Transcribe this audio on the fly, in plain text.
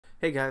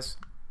Hey guys,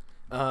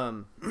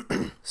 um,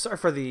 sorry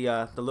for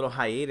the little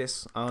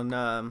hiatus on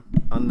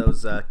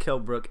those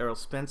Kellbrook Errol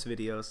Spence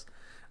videos.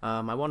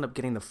 I wound up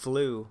getting the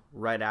flu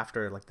right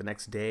after like the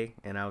next day,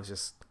 and I was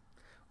just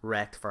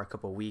wrecked for a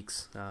couple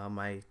weeks.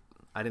 I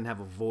didn't have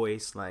a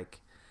voice, like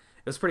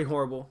it was pretty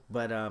horrible,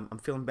 but I'm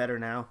feeling better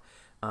now.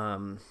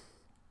 Um,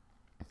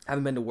 I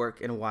haven't been to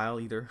work in a while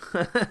either,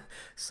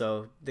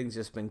 so things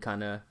just been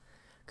kind of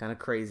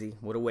crazy.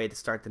 What a way to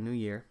start the new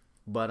year!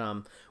 But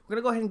we're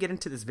gonna go ahead and get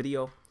into this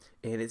video,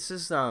 and it's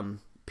just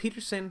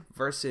Peterson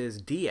versus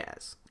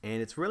Diaz,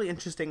 and it's really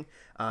interesting.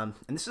 And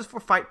this is for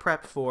fight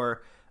prep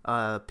for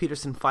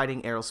Peterson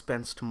fighting Errol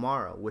Spence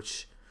tomorrow,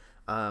 which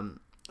I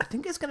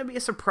think is gonna be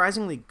a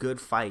surprisingly good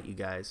fight, you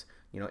guys.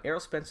 You know, Errol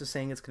Spence is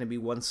saying it's gonna be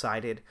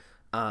one-sided,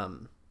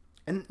 and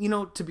you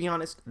know, to be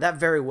honest, that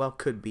very well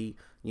could be.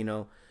 You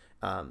know,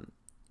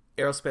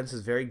 Errol Spence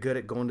is very good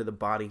at going to the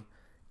body.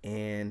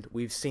 And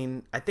we've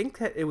seen, I think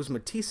that it was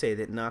Matisse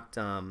that knocked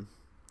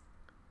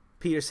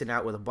Peterson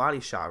out with a body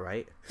shot,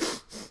 right?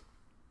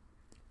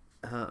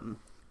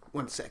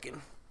 One second.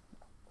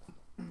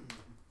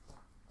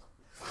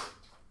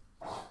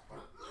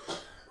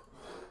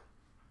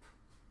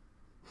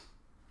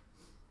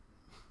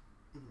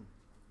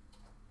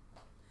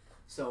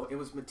 So it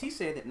was Matisse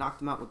that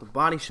knocked him out with a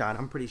body shot,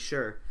 I'm pretty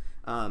sure.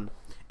 And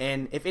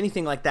if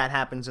anything like that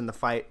happens in the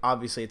fight,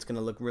 obviously it's going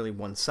to look really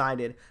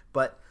one-sided.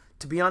 But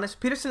to be honest,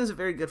 Peterson is a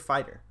very good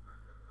fighter.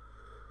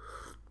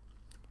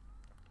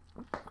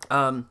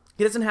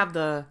 He doesn't have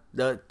the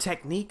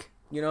technique,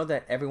 you know,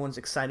 that everyone's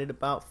excited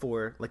about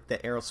for like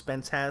that Errol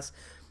Spence has.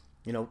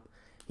 You know,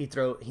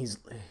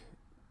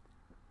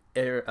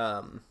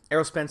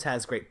 Errol Spence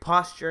has great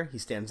posture. He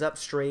stands up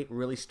straight,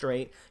 really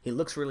straight. He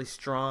looks really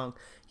strong.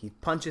 He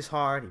punches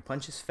hard. He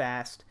punches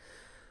fast.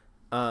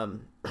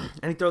 And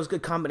he throws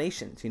good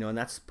combinations, you know, and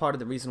that's part of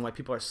the reason why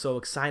people are so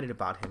excited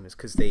about him is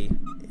because they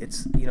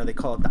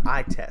call it the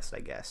eye test, I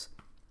guess.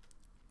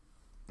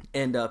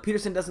 And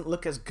Peterson doesn't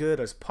look as good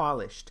as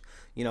polished,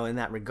 you know, in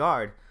that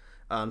regard.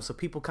 So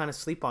people kind of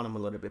sleep on him a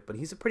little bit, but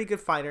he's a pretty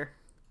good fighter.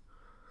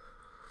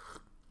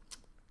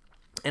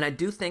 And I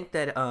do think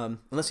that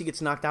unless he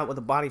gets knocked out with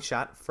a body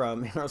shot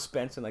from Errol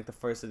Spence in like the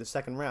first or the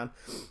second round,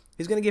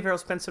 he's going to give Errol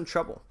Spence some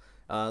trouble.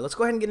 Let's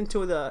go ahead and get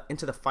into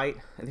the fight.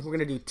 I think we're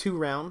going to do 2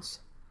 rounds.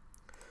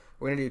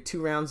 We're going to do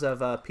 2 rounds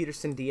of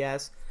Peterson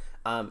Diaz,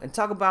 and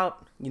talk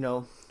about, you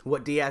know,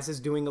 what Diaz is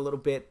doing a little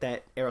bit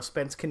that Errol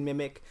Spence can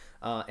mimic,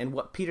 and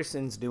what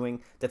Peterson's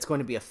doing that's going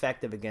to be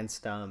effective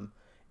against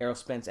Errol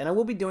Spence. And I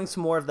will be doing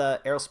some more of the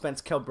Errol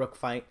Spence Kellbrook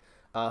fight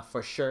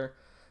for sure.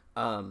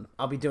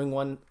 I'll be doing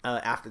one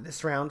after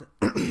this round.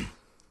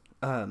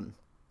 I'm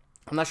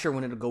not sure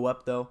when it'll go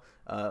up though.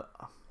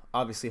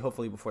 Obviously,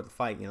 hopefully before the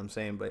fight. You know what I'm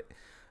saying? But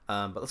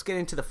let's get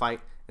into the fight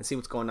and see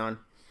what's going on.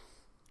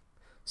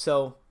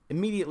 So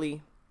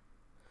immediately,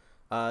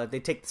 they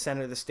take the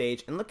center of the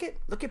stage and look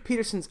at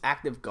Peterson's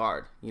active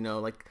guard. You know,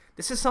 like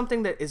this is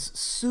something that is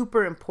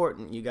super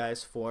important, you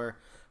guys, for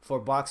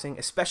boxing,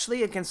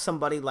 especially against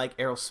somebody like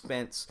Errol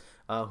Spence,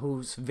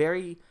 who's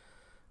very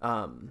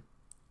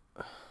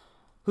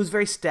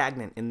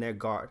stagnant in their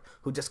guard,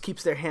 who just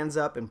keeps their hands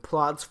up and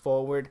plods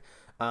forward,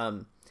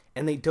 and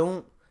they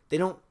don't.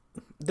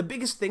 The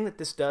biggest thing that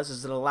this does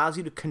is it allows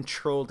you to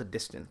control the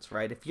distance,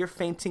 right? If you're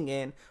feinting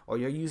in or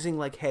you're using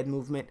like head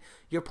movement,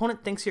 your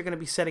opponent thinks you're going to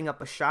be setting up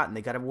a shot, and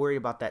they got to worry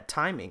about that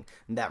timing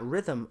and that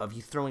rhythm of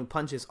you throwing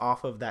punches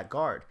off of that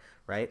guard,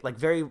 right? Like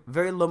very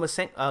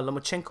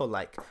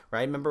Lomachenko-like,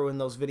 right? Remember in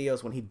those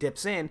videos when he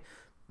dips in,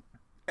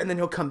 and then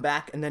he'll come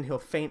back, and then he'll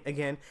feint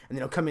again, and then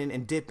he'll come in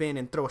and dip in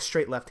and throw a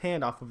straight left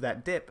hand off of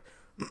that dip.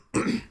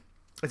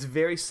 It's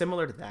very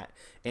similar to that,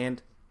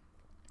 and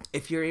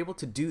if you're able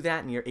to do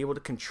that and you're able to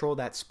control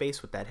that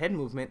space with that head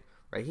movement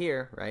right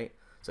here, right?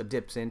 So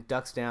dips in,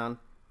 ducks down,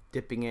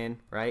 dipping in,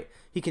 right?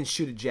 He can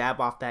shoot a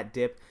jab off that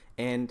dip,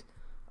 and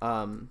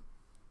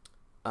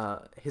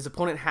his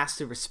opponent has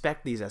to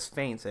respect these as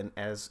feints and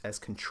as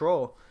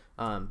control,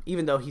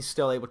 even though he's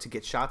still able to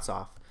get shots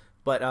off.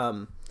 But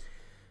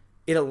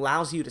it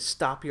allows you to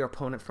stop your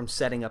opponent from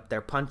setting up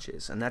their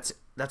punches, and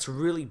that's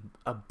really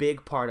a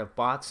big part of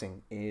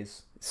boxing,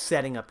 is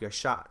setting up your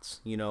shots.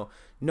 You know,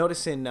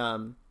 notice in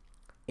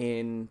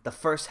the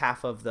first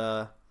half of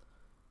the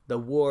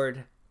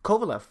Ward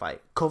Kovalev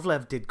fight,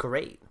 Kovalev did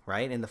great,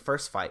 right? In the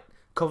first fight,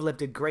 Kovalev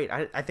did great.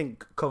 I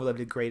think Kovalev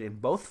did great in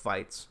both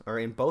fights, or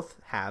in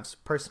both halves,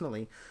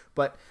 personally.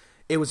 But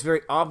it was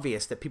very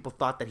obvious that people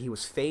thought that he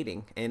was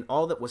fading, and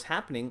all that was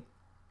happening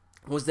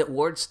was that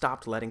Ward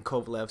stopped letting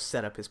Kovalev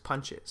set up his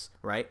punches,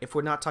 right? If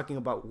we're not talking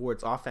about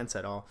Ward's offense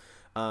at all,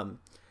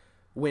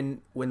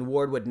 when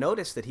Ward would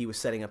notice that he was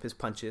setting up his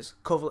punches,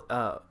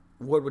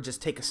 Ward would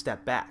just take a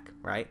step back,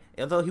 right?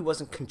 Although he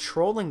wasn't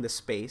controlling the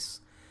space,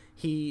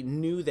 he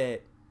knew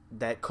that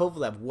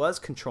Kovalev was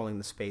controlling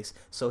the space,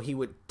 so he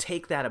would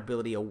take that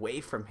ability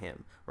away from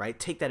him, right?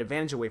 Take that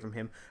advantage away from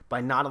him by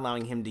not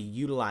allowing him to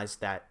utilize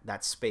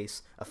that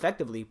space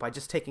effectively by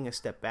just taking a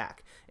step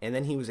back. And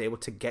then he was able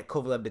to get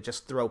Kovalev to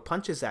just throw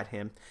punches at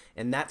him,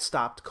 and that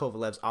stopped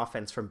Kovalev's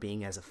offense from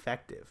being as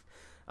effective.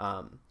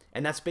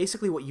 And that's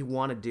basically what you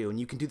want to do. And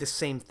you can do the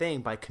same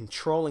thing by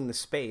controlling the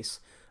space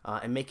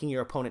and making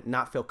your opponent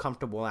not feel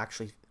comfortable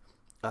actually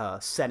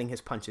setting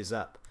his punches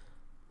up.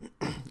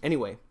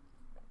 Anyway,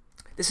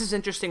 this is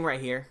interesting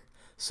right here.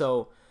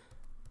 So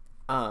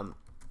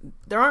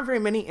there aren't very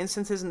many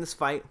instances in this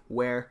fight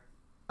where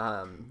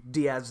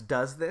Diaz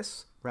does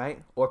this,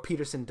 right? Or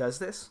Peterson does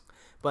this.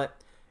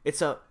 But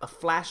it's a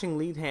flashing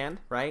lead hand,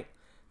 right?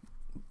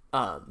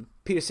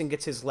 Peterson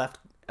gets his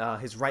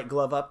right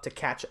glove up to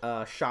catch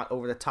a shot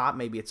over the top.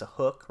 Maybe it's a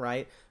hook,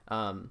 right?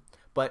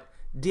 But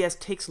Diaz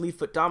takes lead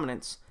foot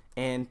dominance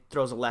and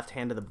throws a left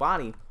hand to the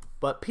body.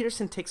 But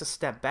Peterson takes a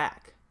step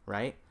back,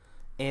 right?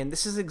 And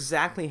this is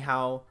exactly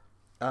how,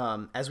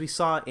 as we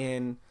saw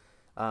in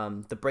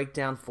the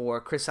breakdown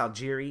for Chris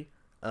Algieri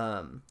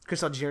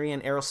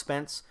and Errol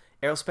Spence.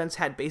 Errol Spence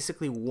had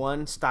basically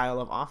one style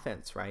of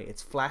offense, right?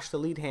 It's flash the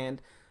lead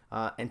hand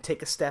and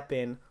take a step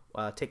in,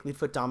 take lead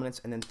foot dominance,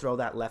 and then throw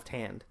that left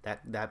hand,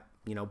 that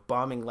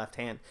bombing left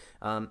hand.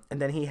 And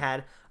then he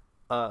had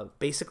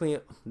basically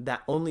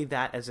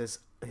that as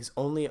his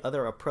only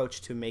other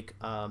approach to make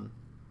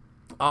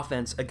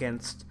offense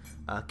against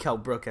Kell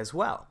Brook as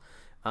well.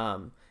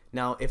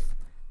 Now, if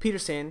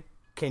Peterson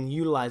can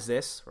utilize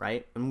this,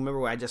 right? And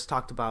remember what I just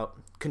talked about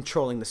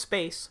controlling the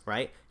space,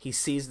 right? He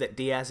sees that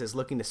Diaz is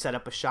looking to set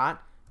up a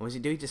shot. And what does he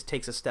do? He just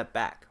takes a step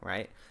back,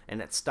 right? And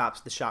that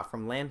stops the shot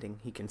from landing.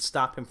 He can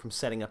stop him from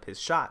setting up his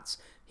shots.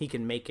 He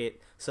can make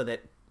it so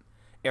that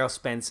Errol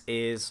Spence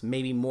is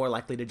maybe more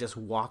likely to just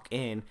walk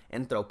in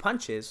and throw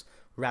punches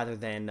rather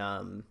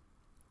than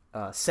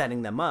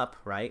setting them up,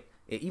 right?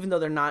 Even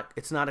though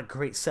it's not a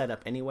great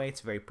setup anyway.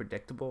 It's very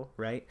predictable,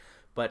 right?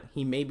 But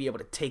he may be able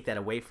to take that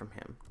away from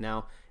him.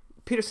 Now,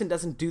 Peterson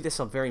doesn't do this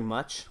very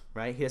much,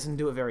 right? He doesn't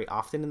do it very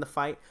often in the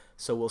fight,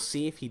 so we'll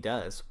see if he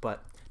does.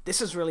 But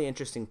this is really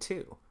interesting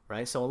too,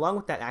 right? So along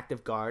with that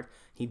active guard,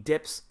 he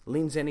dips,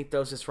 leans in, he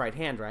throws his right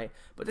hand, right?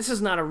 But this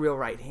is not a real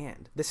right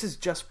hand. This is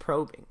just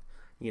probing,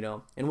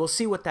 and we'll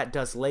see what that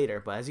does later.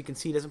 But as you can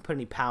see, he doesn't put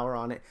any power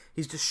on it.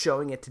 He's just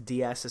showing it to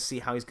Diaz to see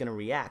how he's going to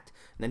react.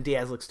 And then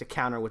Diaz looks to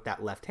counter with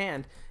that left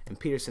hand, and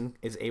Peterson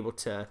is able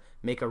to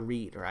make a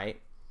read,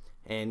 right?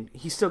 And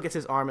he still gets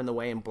his arm in the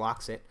way and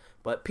blocks it.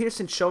 But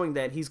Peterson's showing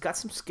that he's got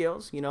some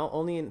skills,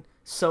 only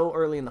so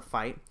early in the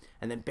fight.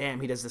 And then,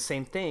 bam, he does the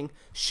same thing,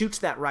 shoots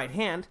that right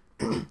hand,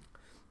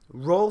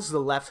 rolls the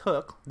left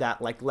hook,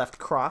 that left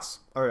cross,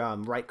 or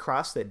right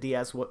cross that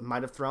Diaz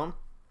might have thrown,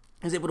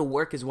 is able to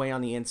work his way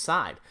on the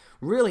inside.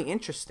 Really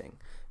interesting,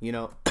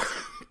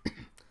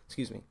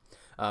 excuse me.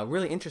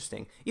 Really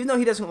interesting, even though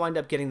he doesn't wind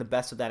up getting the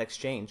best of that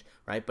exchange,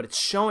 right? But it's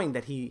showing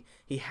that he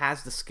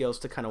has the skills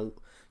to kind of,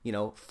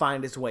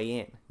 find his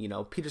way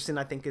in. Peterson,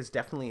 I think, is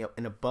definitely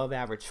an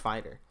above-average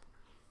fighter.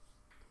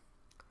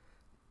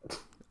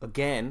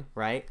 Again,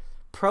 right?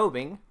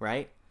 Probing,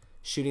 right?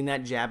 Shooting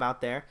that jab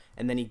out there,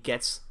 and then he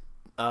gets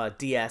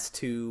Diaz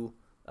to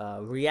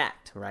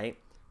react, right?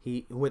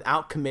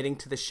 Without committing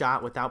to the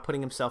shot, without putting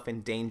himself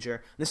in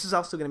danger. This is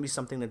also going to be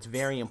something that's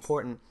very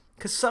important,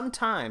 because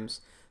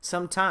sometimes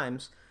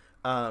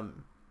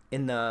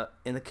in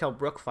the Kell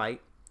Brook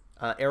fight,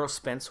 Errol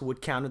Spence would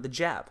counter the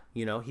jab.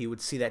 He would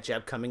see that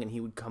jab coming and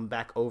he would come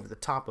back over the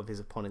top of his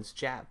opponent's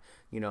jab.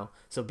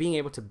 So being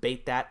able to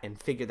bait that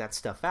and figure that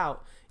stuff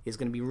out is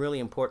going to be really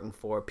important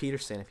for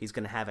Peterson if he's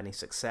going to have any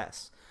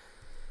success.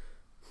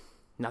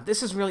 Now,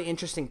 this is really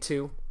interesting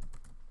too.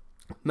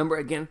 Remember,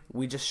 again,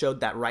 we just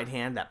showed that right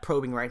hand, that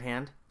probing right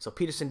hand. So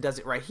Peterson does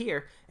it right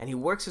here, and he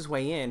works his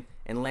way in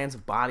and lands a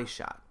body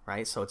shot,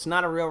 right? So it's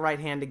not a real right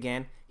hand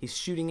again. He's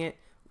shooting it.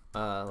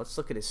 Let's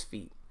look at his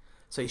feet.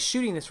 So he's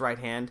shooting this right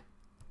hand.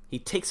 He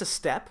takes a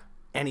step,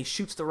 and he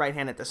shoots the right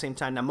hand at the same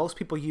time. Now, most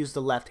people use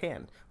the left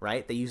hand,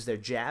 right? They use their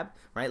jab,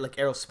 right, like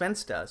Errol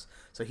Spence does.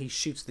 So he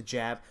shoots the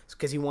jab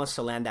because he wants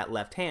to land that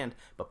left hand.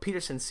 But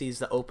Peterson sees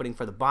the opening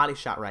for the body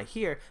shot right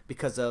here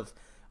because of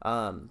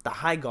the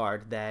high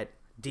guard that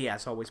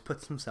Diaz always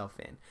puts himself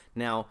in.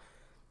 Now,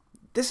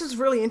 this is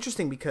really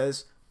interesting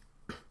because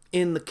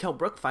in the Kell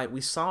Brook fight, we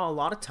saw a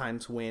lot of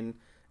times when,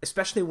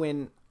 especially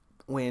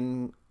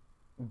when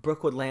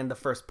Brook would land the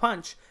first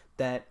punch,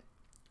 that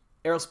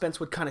Errol Spence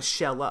would kind of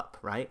shell up,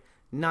 right?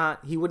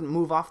 He wouldn't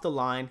move off the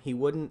line. He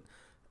wouldn't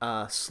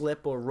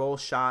slip or roll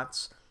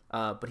shots,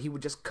 but he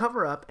would just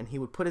cover up and he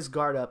would put his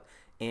guard up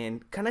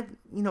and kind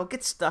of,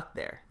 get stuck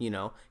there,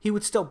 He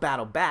would still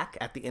battle back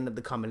at the end of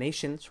the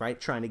combinations, right?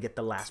 Trying to get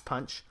the last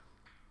punch.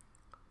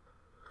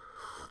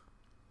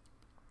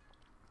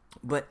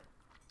 But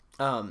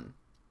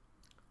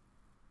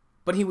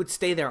he would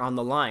stay there on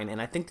the line,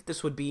 and I think that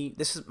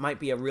this might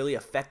be a really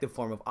effective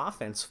form of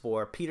offense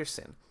for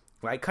Peterson,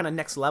 right? Kind of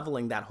next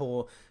leveling that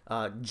whole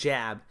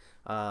jab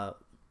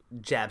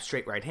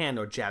straight right hand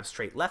or jab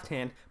straight left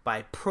hand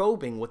by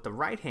probing with the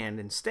right hand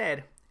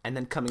instead, and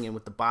then coming in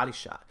with the body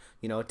shot.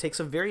 It takes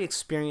a very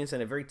experienced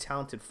and a very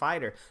talented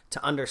fighter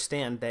to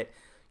understand that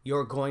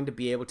you're going to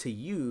be able to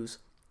use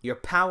your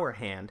power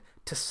hand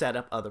to set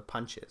up other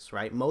punches,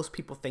 right? Most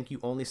people think you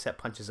only set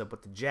punches up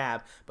with the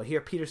jab, but here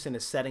Peterson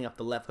is setting up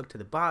the left hook to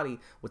the body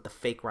with the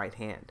fake right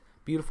hand.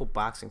 Beautiful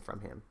boxing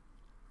from him.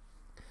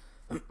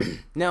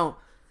 Now,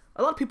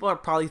 a lot of people are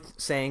probably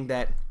saying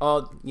that,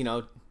 oh, you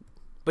know,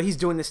 but he's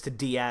doing this to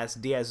Diaz.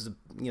 Diaz is a,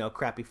 you know,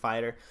 crappy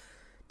fighter.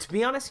 To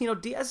be honest, you know,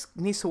 Diaz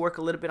needs to work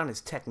a little bit on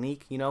his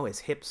technique. You know, his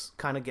hips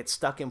kind of get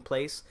stuck in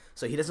place,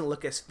 so he doesn't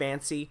look as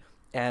fancy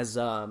as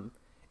Errol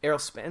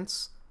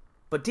Spence.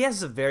 But Diaz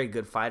is a very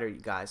good fighter,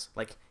 you guys.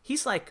 Like,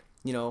 he's like,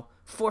 you know,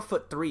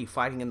 4'3"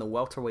 fighting in the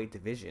welterweight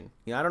division.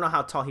 You know, I don't know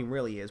how tall he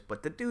really is,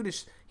 but the dude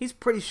he's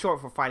pretty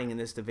short for fighting in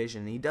this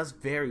division, and he does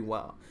very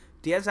well.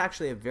 Diaz is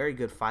actually a very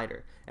good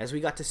fighter, as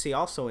we got to see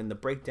also in the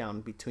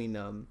breakdown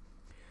between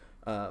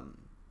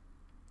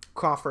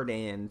Crawford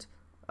and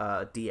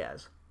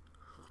Diaz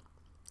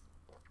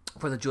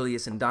for the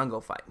Julius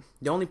Ndongo fight.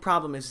 The only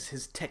problem is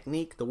his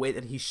technique, the way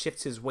that he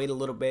shifts his weight a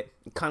little bit.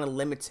 It kind of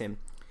limits him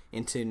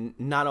into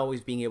not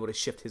always being able to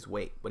shift his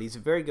weight, but he's a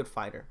very good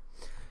fighter.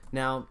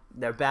 Now,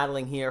 they're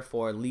battling here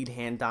for lead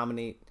hand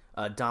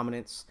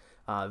dominance.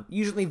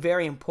 Usually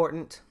very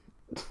important.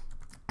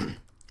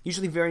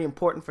 Usually very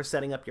important for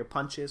setting up your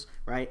punches,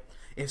 right?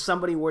 If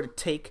somebody were to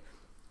take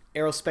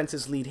Errol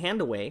Spence's lead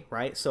hand away,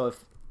 right? So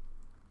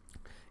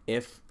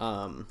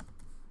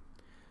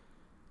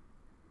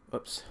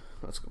oops,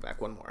 let's go back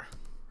one more.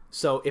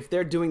 So if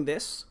they're doing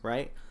this,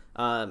 right,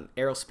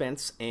 Errol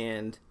Spence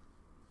and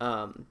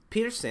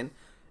Peterson,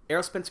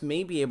 Errol Spence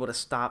may be able to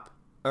stop,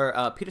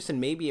 or Peterson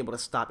may be able to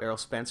stop Errol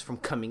Spence from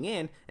coming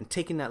in and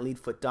taking that lead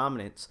foot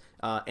dominance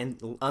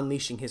and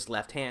unleashing his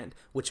left hand,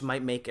 which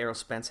might make Errol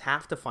Spence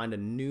have to find a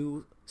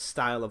new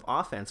style of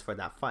offense for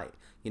that fight.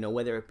 You know,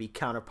 whether it be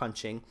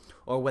counterpunching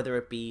or whether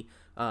it be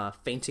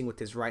feinting with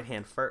his right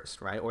hand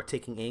first, right, or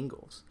taking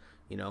angles.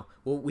 You know,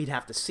 well, we'd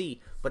have to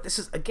see. But this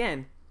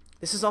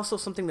is also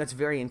something that's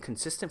very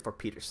inconsistent for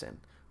Peterson,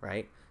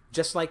 right?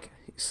 Just like,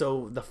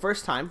 so the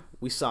first time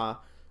we saw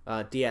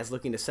Diaz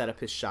looking to set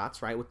up his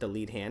shots, right, with the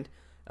lead hand,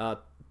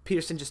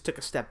 Peterson just took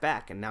a step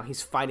back, and now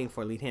he's fighting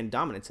for lead hand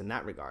dominance in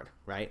that regard,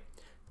 right?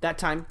 That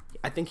time,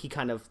 I think he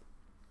kind of,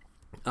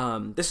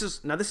 this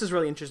is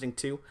really interesting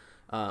too.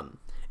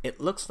 It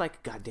looks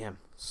like, goddamn,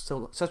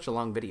 such a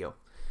long video,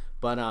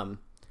 but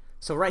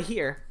so right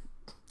here,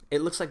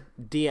 it looks like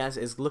Diaz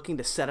is looking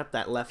to set up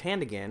that left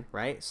hand again,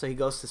 right? So he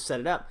goes to set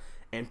it up,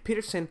 and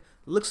Peterson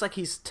looks like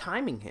he's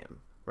timing him,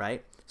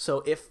 right?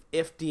 So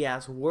if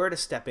Diaz were to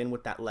step in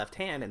with that left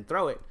hand and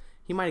throw it,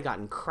 he might have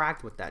gotten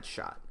cracked with that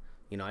shot.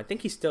 You know, I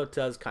think he still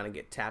does kind of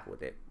get tapped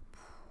with it.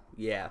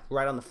 Yeah,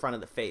 right on the front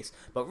of the face.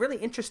 But really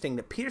interesting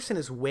that Peterson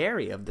is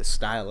wary of this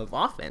style of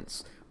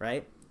offense,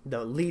 right?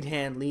 The lead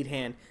hand,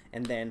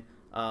 and then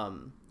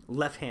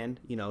left hand,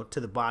 you know, to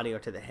the body or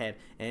to the head.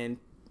 And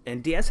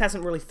Diaz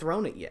hasn't really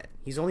thrown it yet.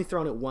 He's only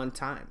thrown it one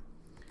time.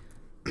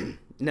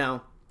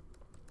 Now,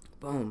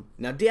 boom.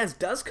 Now, Diaz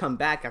does come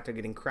back after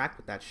getting cracked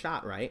with that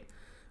shot, right?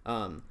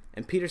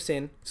 And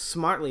Peterson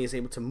smartly is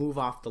able to move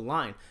off the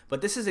line.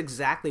 But this is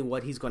exactly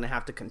what he's going to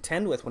have to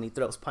contend with when he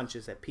throws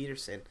punches at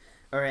Peterson,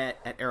 or at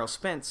Errol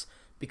Spence,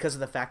 because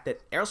of the fact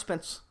that Errol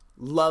Spence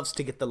loves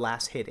to get the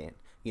last hit in.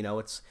 You know,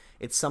 it's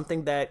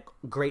something that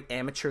great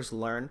amateurs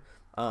learn.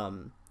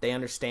 They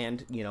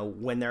understand, you know,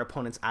 when their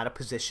opponent's out of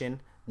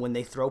position, when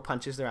they throw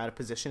punches, they're out of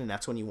position, and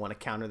that's when you want to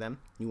counter them.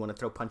 You want to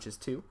throw punches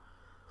too.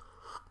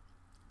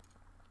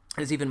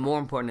 It's even more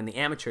important in the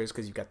amateurs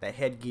because you've got the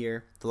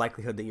headgear. The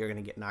likelihood that you're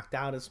going to get knocked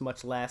out is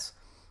much less,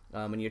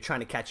 and you're trying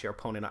to catch your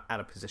opponent out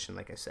of position,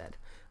 like I said.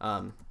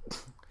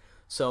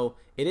 So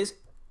it is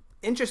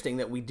interesting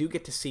that we do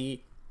get to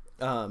see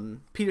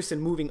Peterson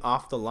moving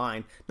off the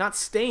line, not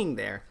staying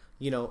there,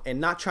 you know, and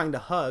not trying to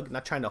hug,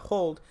 not trying to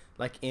hold,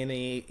 like in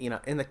a, you know,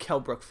 in the Kell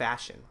Brook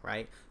fashion,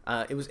 right?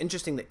 It was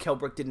interesting that Kell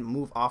Brook didn't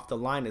move off the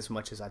line as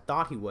much as I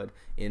thought he would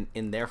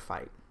in their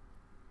fight.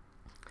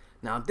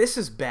 Now, this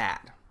is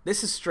bad.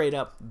 This is straight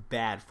up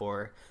bad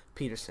for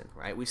Peterson,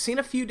 right? We've seen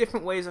a few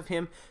different ways of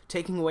him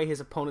taking away his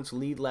opponent's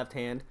lead left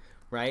hand,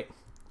 right?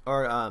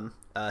 Or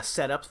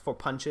setups for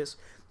punches.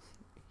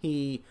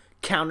 He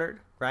countered,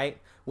 right,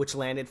 which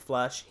landed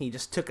flush. He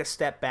just took a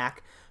step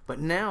back. But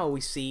now we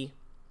see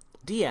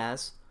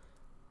Diaz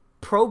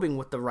probing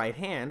with the right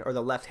hand or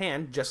the left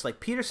hand, just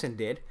like Peterson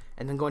did,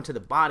 and then going to the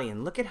body.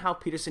 And look at how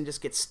Peterson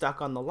just gets stuck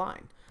on the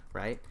line,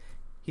 right?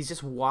 He's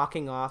just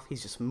walking off.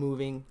 He's just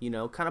moving, you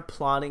know, kind of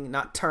plodding,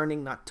 not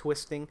turning, not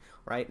twisting,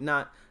 right?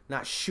 Not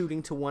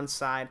shooting to one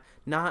side,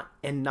 not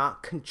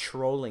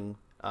controlling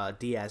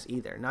Diaz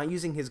either. Not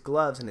using his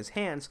gloves and his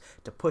hands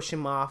to push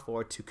him off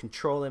or to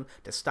control him,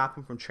 to stop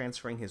him from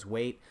transferring his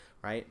weight,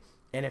 right?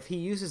 And if he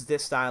uses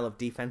this style of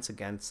defense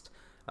against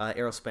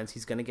Errol Spence,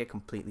 he's going to get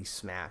completely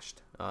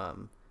smashed.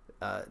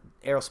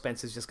 Errol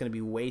Spence is just going to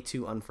be way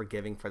too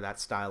unforgiving for that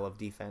style of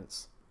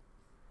defense.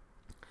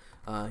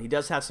 He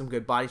does have some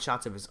good body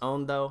shots of his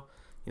own, though,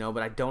 you know,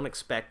 but I don't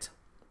expect,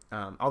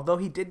 although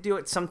he did do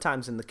it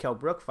sometimes in the Kell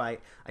Brook fight,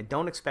 I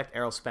don't expect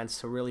Errol Spence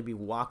to really be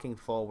walking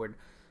forward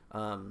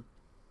and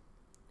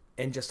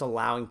just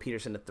allowing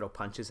Peterson to throw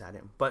punches at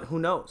him. But who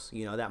knows?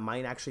 You know, that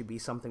might actually be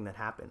something that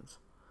happens.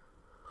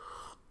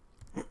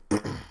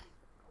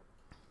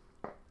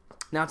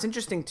 Now, it's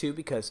interesting, too,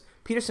 because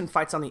Peterson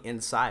fights on the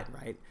inside,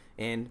 right?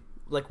 And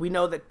like we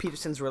know that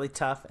Peterson's really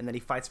tough and that he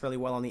fights really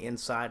well on the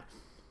inside.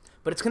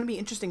 But it's going to be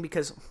interesting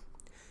because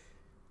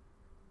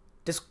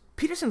does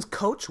Peterson's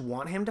coach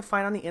want him to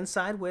fight on the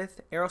inside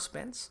with Errol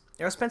Spence?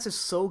 Errol Spence is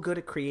so good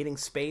at creating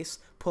space,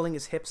 pulling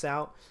his hips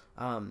out,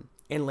 and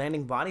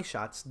landing body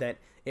shots that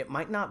it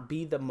might not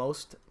be the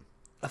most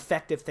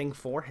effective thing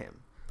for him,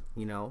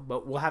 you know,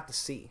 but we'll have to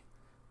see.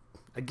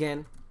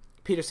 Again,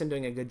 Peterson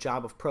doing a good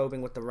job of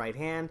probing with the right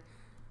hand,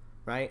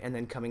 right, and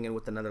then coming in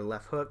with another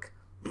left hook.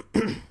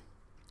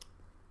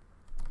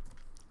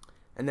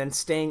 And then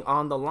staying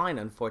on the line,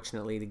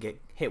 unfortunately, to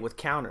get hit with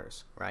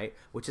counters, right,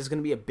 which is going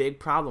to be a big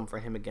problem for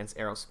him against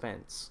Errol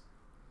Spence.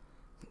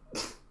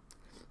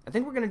 I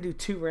think we're going to do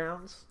 2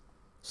 rounds,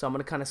 so I'm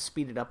going to kind of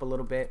speed it up a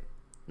little bit.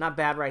 Not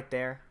bad right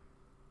there.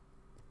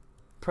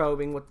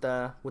 Probing with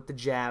the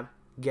jab,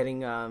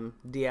 getting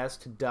Diaz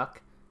to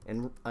duck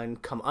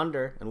and come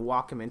under and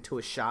walk him into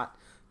a shot,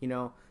 you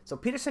know. So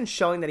Peterson's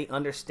showing that he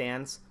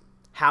understands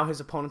how his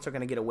opponents are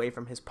going to get away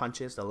from his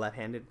punches, the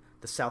left-handed,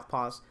 the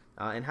southpaws,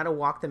 and how to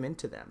walk them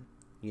into them,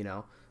 you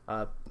know.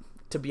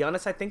 To be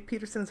honest, I think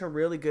Peterson's a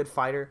really good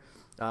fighter.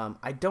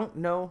 I don't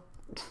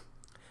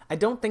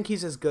think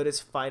he's as good as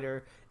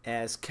fighter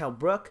as Kell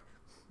Brook,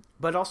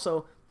 but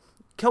also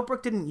Kell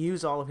Brook didn't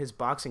use all of his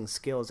boxing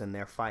skills in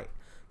their fight,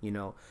 you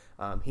know.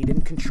 He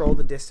didn't control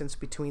the distance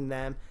between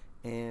them,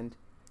 and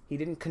he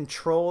didn't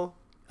control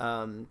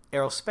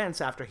Errol Spence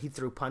after he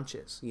threw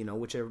punches, you know,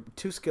 which are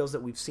 2 skills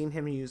that we've seen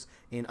him use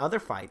in other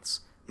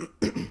fights,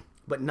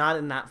 but not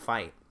in that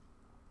fight.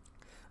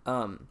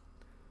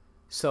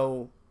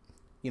 So,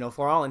 you know,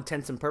 for all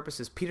intents and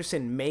purposes,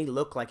 Peterson may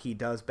look like he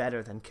does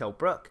better than Kell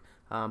Brook,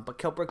 but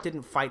Kell Brook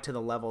didn't fight to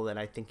the level that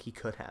I think he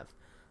could have.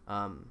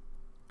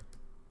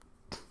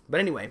 But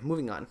anyway,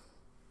 moving on.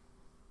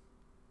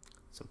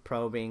 Some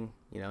probing,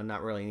 you know,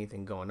 not really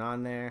anything going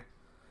on there.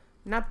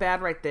 Not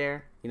bad right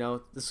there. You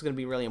know, this is going to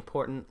be really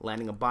important.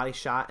 Landing a body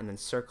shot and then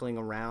circling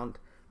around.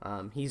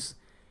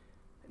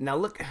 Now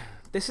look,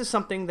 this is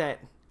something that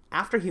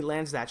after he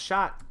lands that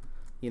shot,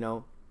 you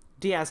know,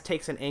 Diaz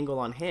takes an angle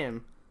on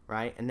him,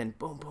 right? And then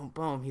boom, boom,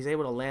 boom. He's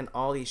able to land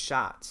all these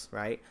shots,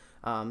 right?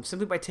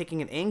 Simply by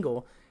taking an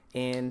angle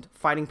and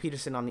fighting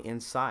Peterson on the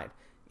inside.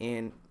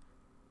 And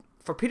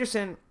for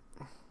Peterson,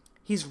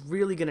 he's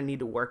really going to need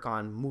to work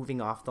on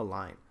moving off the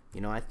line.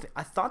 You know,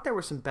 I thought there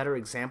were some better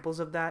examples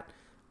of that,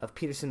 of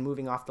Peterson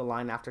moving off the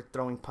line after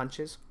throwing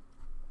punches.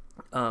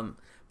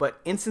 But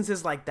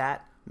instances like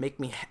that make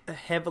me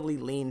heavily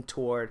lean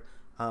toward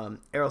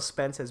Errol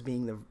Spence as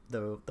being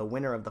the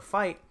winner of the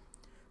fight,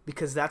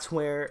 because that's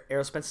where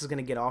Errol Spence is going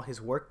to get all his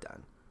work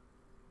done.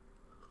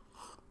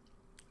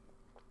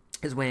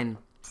 Is when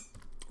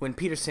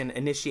Peterson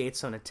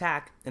initiates an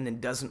attack and then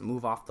doesn't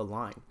move off the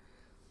line.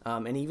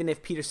 And even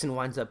if Peterson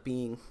winds up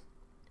being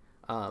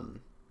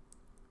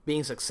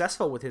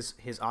successful with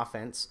his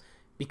offense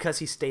because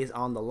he stays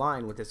on the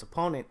line with his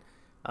opponent,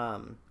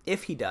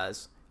 if he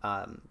does,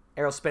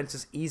 Errol Spence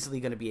is easily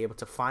going to be able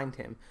to find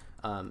him.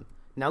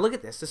 Now look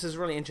at this. This is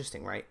really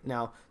interesting, right?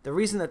 Now, the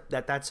reason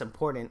that's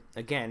important,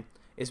 again,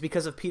 is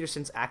because of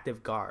Peterson's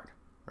active guard,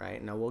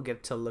 right? Now we'll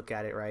get to look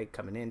at it, right?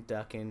 Coming in,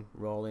 ducking,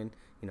 rolling,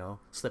 you know,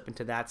 slip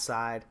into that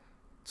side,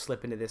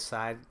 slip into this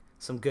side.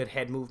 Some good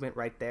head movement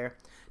right there.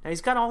 Now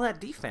he's got all that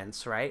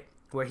defense, right?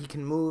 Where he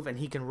can move and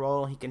he can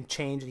roll, he can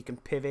change, he can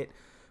pivot.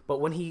 But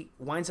when he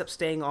winds up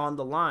staying on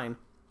the line,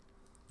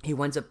 he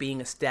winds up being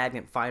a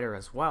stagnant fighter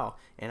as well.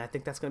 And I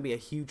think that's going to be a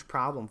huge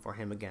problem for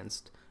him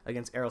against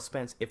Errol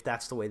Spence if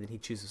that's the way that he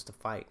chooses to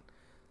fight.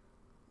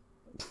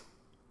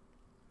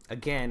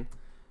 Again,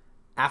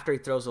 after he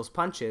throws those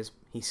punches,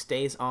 he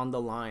stays on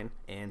the line,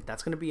 and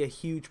that's going to be a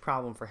huge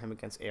problem for him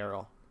against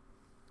Errol.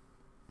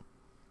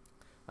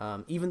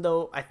 Even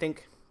though I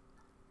think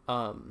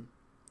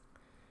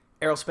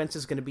Errol Spence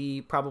is going to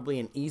be probably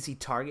an easy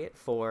target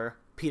for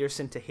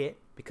Peterson to hit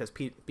because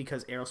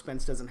Errol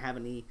Spence doesn't have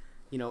any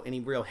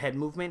real head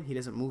movement. He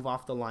doesn't move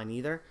off the line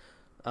either.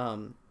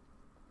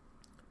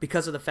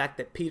 Because of the fact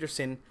that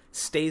Peterson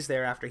stays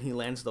there after he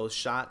lands those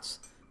shots,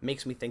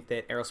 makes me think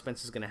that Errol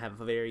Spence is going to have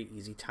a very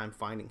easy time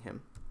finding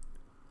him.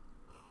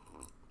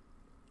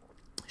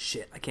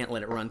 Shit, I can't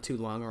let it run too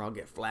long or I'll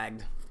get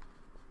flagged.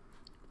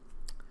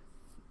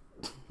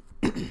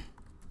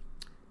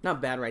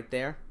 Not bad right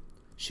there.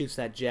 Shoots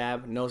that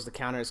jab, knows the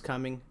counter is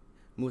coming,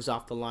 moves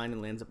off the line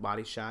and lands a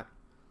body shot.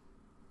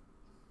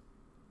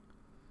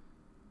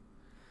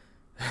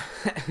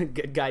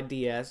 Good guy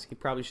Diaz. He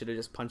probably should have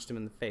just punched him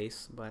in the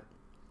face, but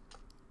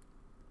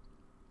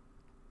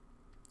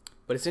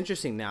it's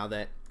interesting now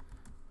that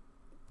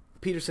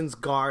Peterson's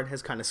guard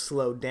has kind of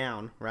slowed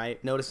down,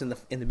 right? Notice in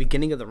the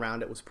beginning of the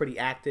round it was pretty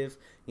active,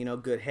 you know,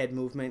 good head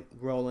movement,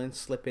 rolling,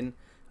 slipping,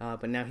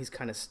 but now he's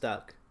kind of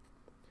stuck.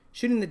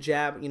 Shooting the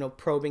jab, you know,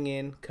 probing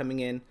in, coming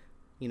in,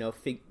 you know,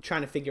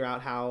 trying to figure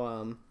out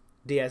how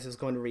Diaz is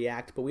going to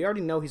react, but we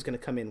already know he's going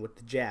to come in with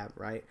the jab,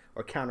 right?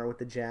 Or counter with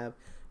the jab.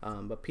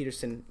 But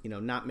Peterson, you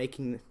know, not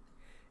making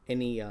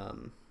any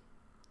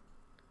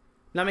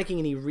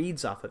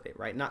reads off of it,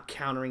 right? Not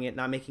countering it,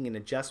 not making an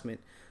adjustment.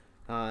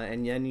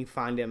 And then you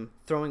find him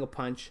throwing a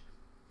punch,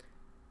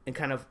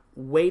 kind of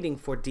waiting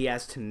for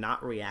Diaz to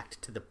not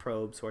react to the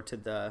probes or to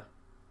the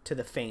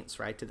feints,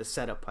 right? To the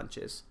setup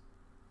punches.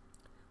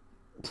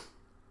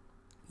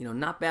 You know,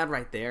 not bad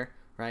right there,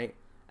 right?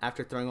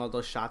 After throwing all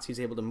those shots, he's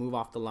able to move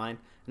off the line.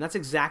 And that's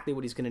exactly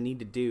what he's going to need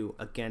to do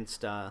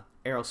against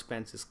Errol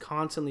Spence, is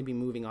constantly be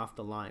moving off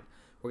the line.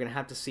 We're going to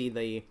have to see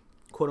the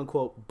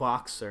quote-unquote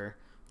boxer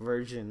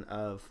version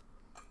of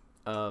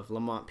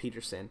Lamont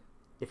Peterson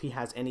if he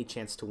has any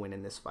chance to win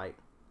in this fight.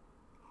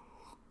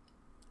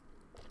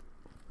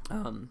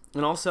 And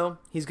also,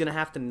 he's going to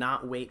have to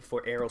not wait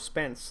for Errol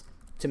Spence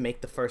to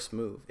make the first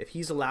move. If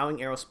he's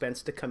allowing Errol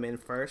Spence to come in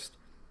first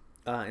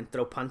and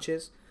throw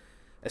punches,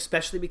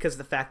 especially because of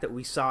the fact that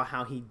we saw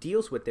how he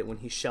deals with it when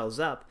he shells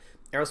up,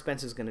 Errol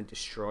Spence is going to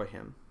destroy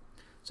him.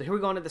 So here we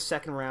go into the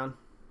second round.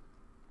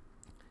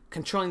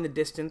 Controlling the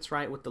distance,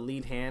 right, with the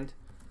lead hand.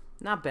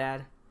 Not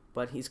bad,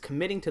 but he's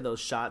committing to those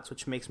shots,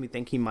 which makes me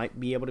think he might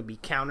be able to be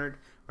countered,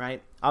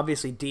 right?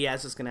 Obviously,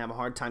 Diaz is going to have a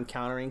hard time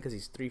countering because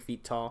he's 3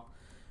 feet tall.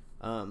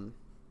 You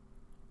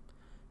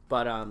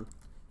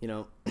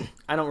know,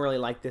 I don't really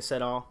like this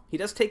at all. He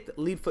does take the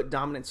lead foot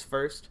dominance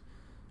first.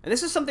 And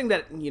this is something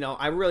that, you know,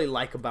 I really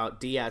like about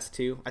Diaz,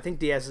 too. I think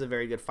Diaz is a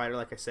very good fighter,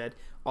 like I said.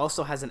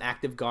 Also has an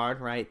active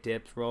guard, right?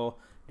 Dips, roll.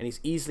 And he's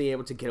easily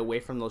able to get away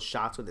from those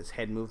shots with his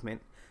head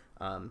movement.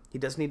 He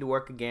does need to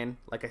work, again,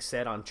 like I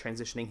said, on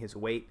transitioning his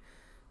weight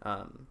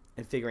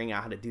and figuring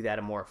out how to do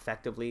that more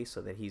effectively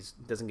so that he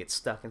doesn't get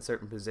stuck in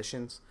certain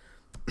positions,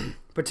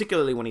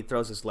 particularly when he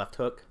throws his left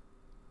hook.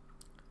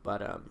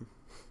 But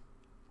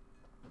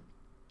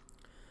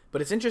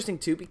it's interesting,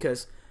 too,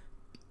 because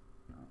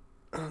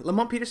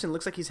Lamont Peterson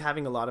looks like he's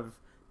having a lot of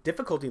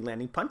difficulty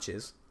landing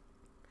punches,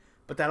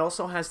 but that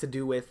also has to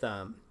do with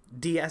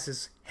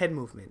Diaz's head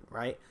movement,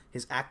 right?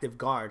 His active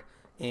guard,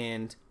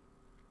 and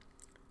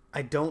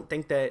I don't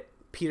think that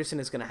Peterson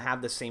is going to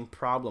have the same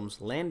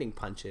problems landing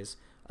punches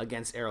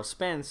against Errol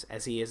Spence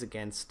as he is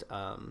against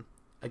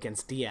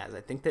Diaz.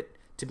 I think that,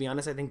 to be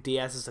honest, I think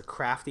Diaz is a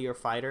craftier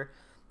fighter.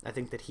 I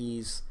think that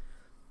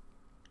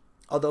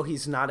although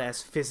he's not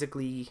as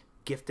physically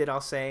gifted, I'll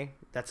say,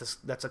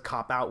 that's a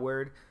cop-out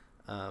word.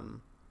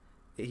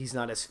 He's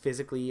not as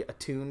physically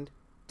attuned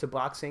to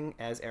boxing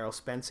as Errol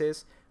Spence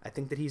is. I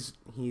think that he's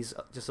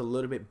just a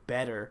little bit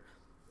better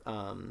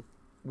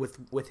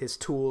with his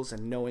tools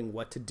and knowing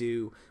what to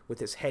do with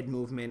his head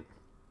movement,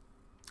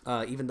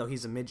 even though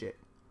he's a midget.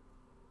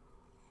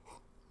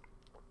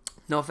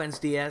 No offense,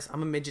 Diaz.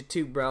 I'm a midget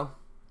too, bro.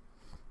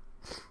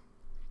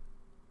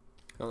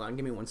 Hold on,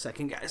 give me 1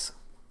 second, guys.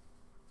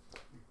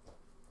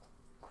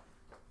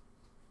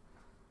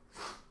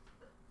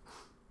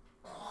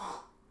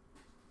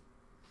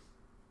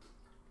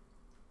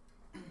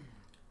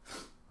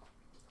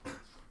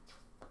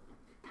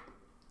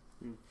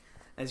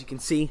 As you can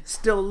see,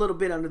 still a little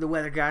bit under the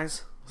weather,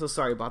 guys. So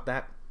sorry about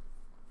that.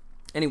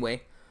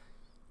 Anyway,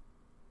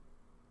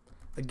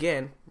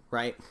 again,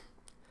 right?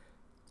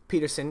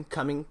 Peterson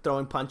coming,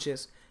 throwing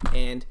punches,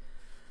 and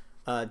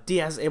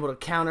Diaz is able to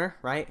counter,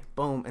 right?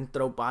 Boom, and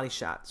throw body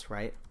shots,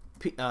 right?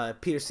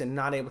 Peterson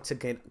not able to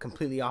get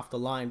completely off the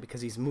line because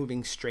he's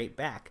moving straight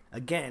back.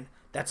 Again,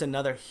 that's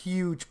another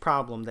huge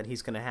problem that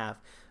he's going to have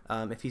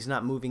if he's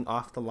not moving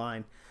off the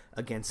line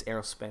against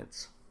Errol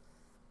Spence.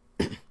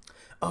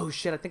 Oh,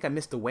 shit, I think I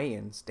missed the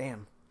weigh-ins.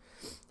 Damn.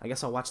 I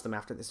guess I'll watch them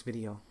after this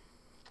video.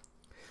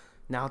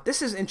 Now,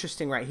 this is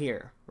interesting right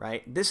here,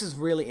 right? This is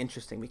really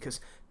interesting because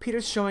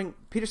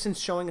Peterson's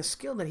showing a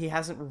skill that he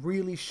hasn't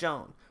really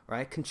shown,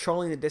 right?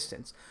 Controlling the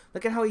distance.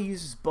 Look at how he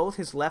uses both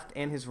his left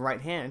and his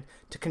right hand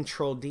to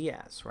control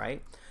Diaz,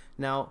 right?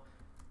 Now,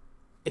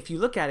 if you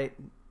look at it,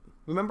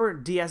 remember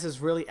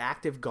Diaz's really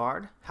active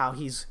guard? How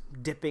he's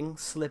dipping,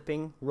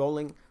 slipping,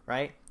 rolling,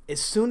 right?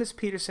 As soon as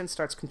Peterson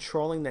starts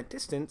controlling that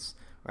distance,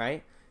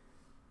 right,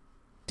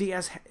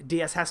 Diaz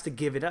has to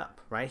give it up,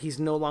 right? He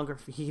no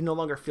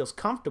longer feels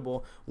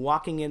comfortable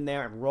walking in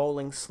there and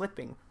rolling,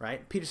 slipping,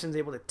 right? Peterson's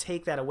able to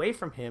take that away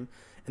from him,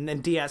 and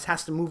then Diaz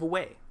has to move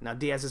away. Now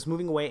Diaz is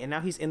moving away, and now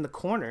he's in the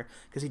corner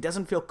because he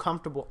doesn't feel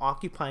comfortable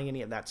occupying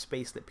any of that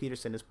space that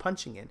Peterson is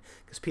punching in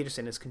because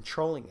Peterson is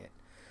controlling it.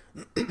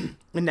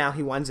 And now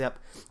he winds up,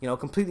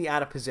 completely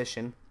out of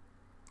position.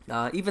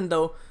 Even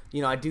though,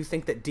 I do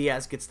think that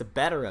Diaz gets the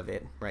better of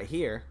it right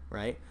here,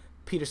 right?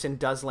 Peterson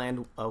does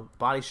land a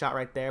body shot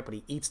right there, but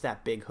he eats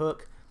that big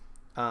hook.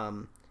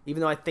 Even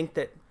though I think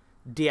that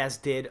Diaz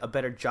did a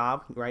better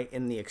job, right,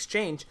 in the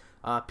exchange,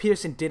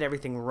 Peterson did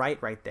everything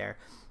right there.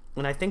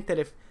 And I think that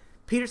if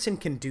Peterson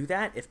can do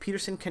that, if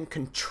Peterson can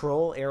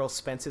control Errol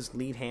Spence's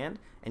lead hand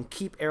and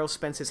keep Errol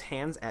Spence's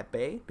hands at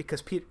bay,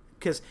 because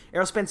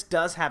Errol Spence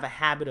does have a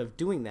habit of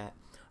doing that,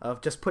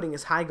 of just putting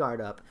his high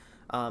guard up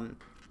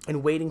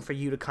and waiting for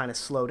you to kind of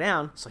slow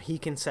down so he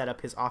can set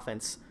up his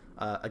offense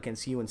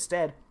against you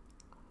instead.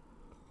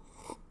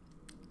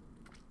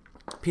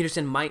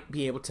 Peterson might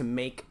be able to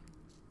make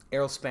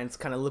Errol Spence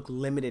kind of look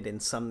limited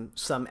in some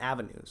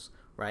avenues,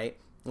 right?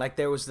 Like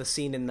there was the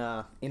scene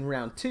in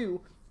round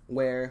 2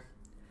 where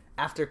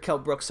after Kell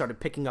Brooks started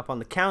picking up on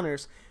the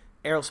counters,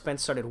 Errol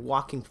Spence started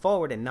walking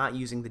forward and not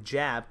using the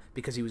jab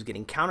because he was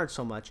getting countered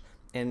so much,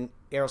 and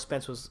Errol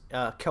Spence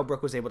Kell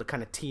Brook was able to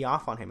kind of tee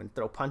off on him and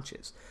throw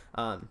punches.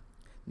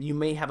 You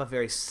may have a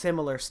very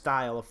similar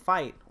style of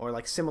fight, or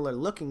like similar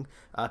looking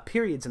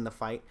periods in the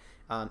fight,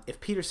 if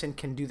Peterson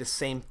can do the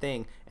same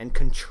thing and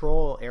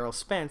control Errol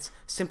Spence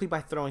simply by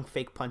throwing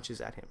fake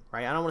punches at him,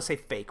 right? I don't want to say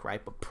fake,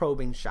 right, but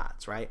probing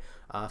shots, right?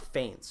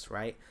 Feints,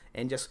 right?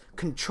 And just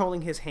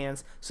controlling his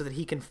hands so that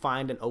he can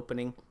find an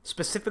opening,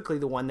 specifically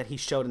the one that he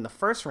showed in the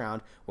first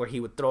round where he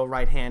would throw a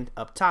right hand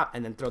up top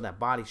and then throw that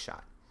body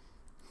shot.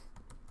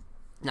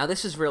 Now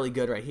this is really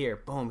good right here.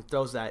 Boom,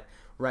 throws that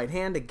right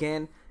hand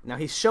again. Now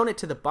he's shown it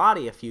to the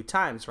body a few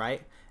times,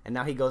 right? And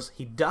now he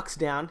ducks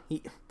down.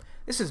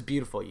 This is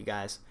beautiful, you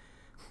guys.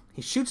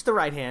 He shoots the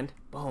right hand,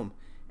 boom,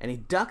 and he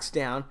ducks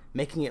down,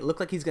 making it look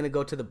like he's going to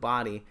go to the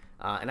body.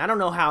 And I don't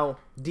know how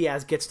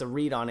Diaz gets the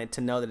read on it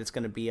to know that it's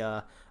going to be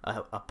a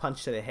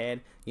punch to the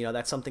head. You know,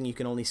 that's something you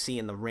can only see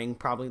in the ring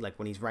probably, like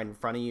when he's right in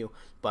front of you.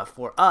 But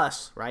for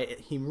us, right,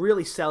 he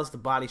really sells the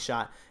body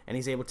shot, and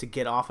he's able to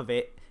get off of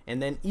it.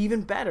 And then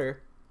even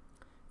better,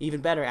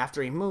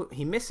 after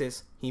he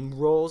misses, he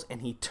rolls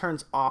and he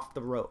turns off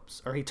the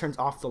ropes, or he turns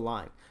off the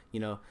line. You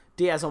know,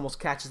 Diaz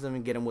almost catches him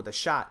and get him with a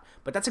shot,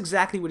 but that's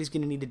exactly what he's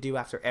going to need to do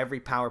after every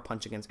power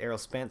punch against Errol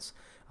Spence,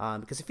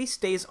 because if he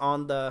stays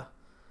on the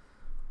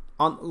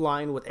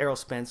line with Errol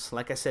Spence,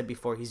 like I said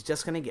before, he's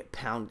just going to get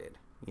pounded.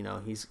 You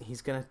know, he's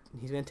gonna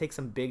take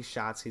some big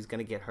shots. He's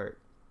going to get hurt.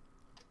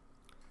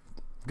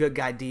 Good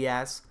guy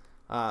Diaz,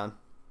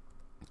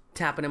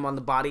 tapping him on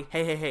the body.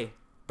 Hey,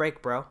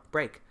 break, bro,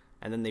 break.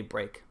 And then they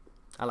break.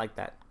 I like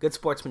that. Good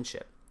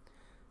sportsmanship.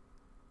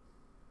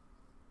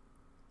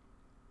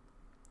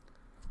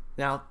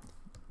 Now,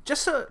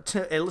 just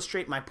to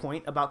illustrate my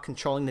point about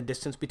controlling the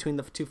distance between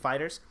the two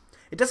fighters,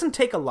 it doesn't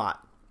take a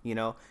lot, you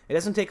know? It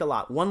doesn't take a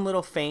lot. One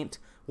little feint,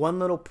 one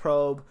little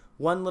probe,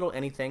 one little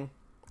anything.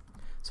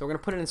 So we're going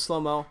to put it in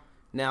slow-mo.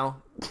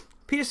 Now,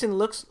 Peterson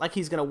looks like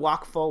he's going to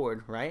walk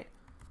forward, right?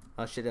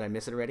 Oh, shit, did I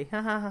miss it already?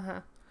 Ha, ha, ha,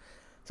 ha.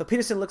 So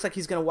Peterson looks like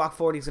he's going to walk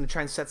forward. He's going to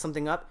try and set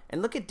something up.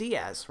 And look at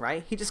Diaz,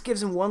 right? He just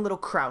gives him one little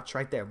crouch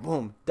right there.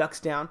 Boom.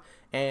 Ducks down.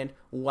 And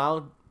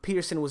while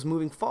Peterson was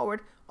moving forward,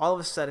 all of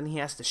a sudden he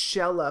has to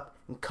shell up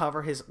and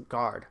cover his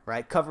guard,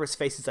 right? Cover his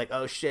face. He's like,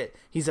 oh, shit.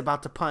 He's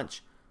about to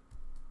punch.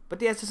 But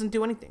Diaz doesn't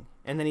do anything.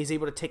 And then he's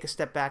able to take a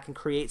step back and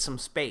create some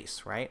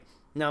space, right?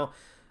 Now,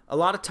 a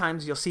lot of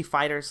times you'll see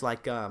fighters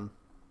like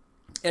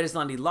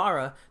Erislandy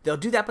Lara, they'll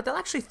do that, but they'll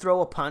actually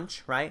throw a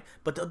punch, right?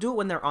 But they'll do it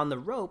when they're on the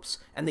ropes,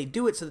 and they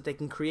do it so that they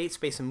can create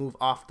space and move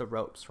off the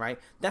ropes, right?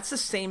 That's the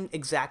same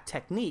exact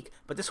technique,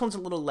 but this one's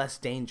a little less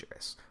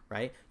dangerous,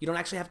 right? You don't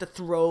actually have to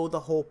throw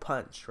the whole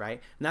punch,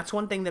 right? And that's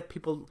one thing that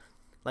people,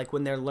 like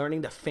when they're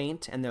learning to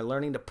feint and they're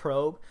learning to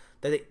probe,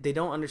 that they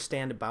don't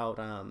understand about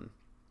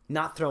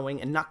not throwing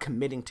and not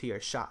committing to your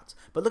shots.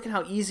 But look at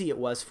how easy it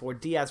was for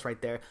Diaz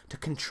right there to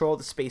control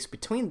the space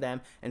between them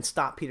and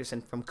stop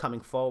Peterson from coming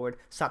forward,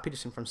 stop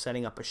Peterson from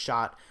setting up a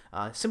shot,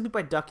 simply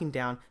by ducking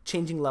down,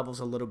 changing levels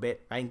a little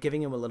bit, right, and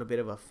giving him a little bit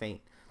of a feint.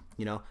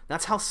 You know,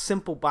 that's how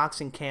simple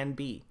boxing can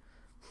be.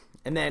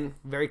 And then,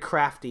 very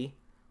crafty,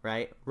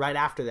 right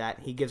after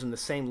that, he gives him the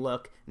same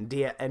look,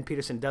 and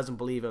Peterson doesn't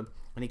believe him,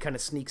 and he kind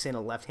of sneaks in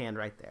a left hand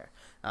right there.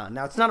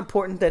 Now, it's not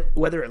important that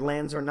whether it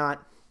lands or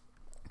not.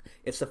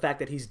 It's the fact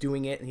that he's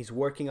doing it and he's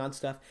working on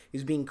stuff.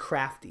 He's being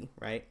crafty,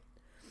 right?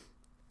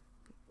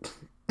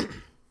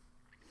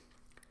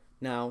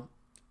 Now,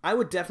 I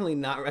would definitely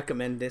not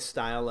recommend this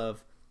style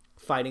of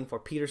fighting for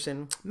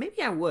Peterson.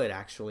 Maybe I would,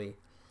 actually.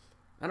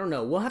 I don't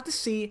know. We'll have to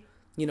see,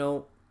 you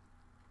know,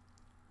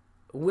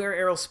 where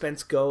Errol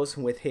Spence goes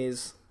with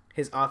his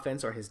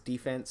offense or his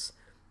defense.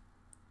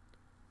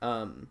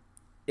 How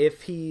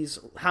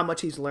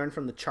much he's learned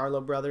from the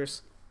Charlo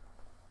brothers.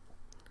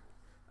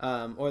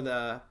 Or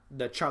the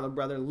Charlo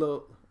brother,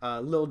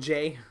 Lil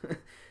J.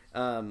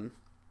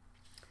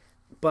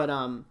 But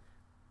I'm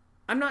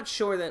not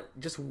sure that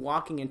just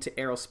walking into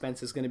Errol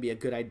Spence is going to be a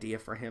good idea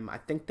for him. I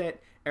think that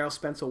Errol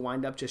Spence will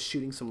wind up just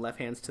shooting some left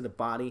hands to the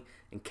body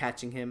and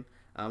catching him.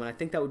 And I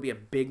think that would be a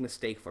big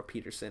mistake for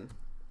Peterson.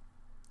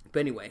 But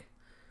anyway,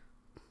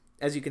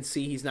 as you can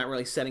see, he's not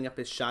really setting up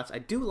his shots. I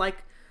do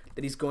like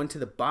that he's going to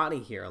the body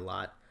here a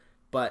lot.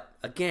 But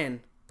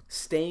again,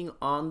 staying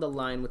on the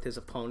line with his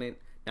opponent.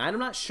 Now, I'm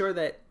not sure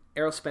that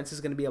Errol Spence is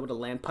going to be able to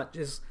land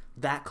punches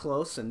that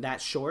close and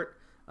that short.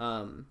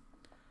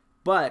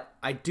 But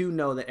I do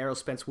know that Errol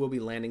Spence will be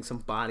landing some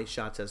body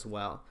shots as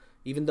well.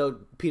 Even though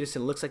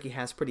Peterson looks like he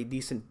has pretty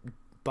decent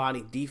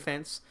body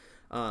defense.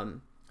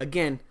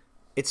 Again,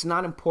 it's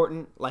not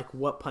important like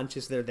what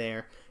punches they're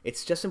there.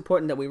 It's just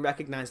important that we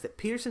recognize that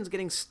Peterson's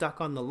getting stuck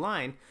on the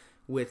line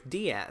with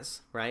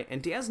Diaz, right?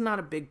 And Diaz is not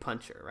a big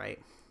puncher, right?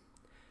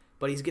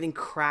 But he's getting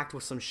cracked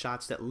with some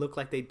shots that look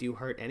like they do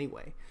hurt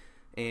anyway.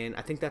 And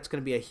I think that's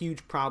going to be a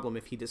huge problem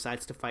if he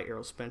decides to fight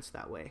Errol Spence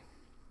that way.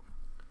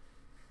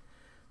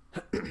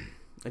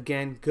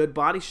 Again, good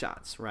body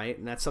shots, right?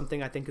 And that's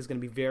something I think is going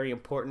to be very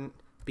important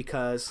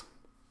because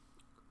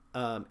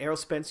Errol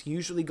Spence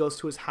usually goes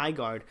to his high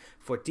guard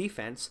for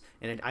defense,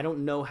 and I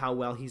don't know how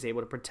well he's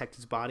able to protect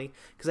his body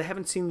because I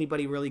haven't seen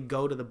anybody really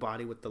go to the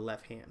body with the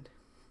left hand.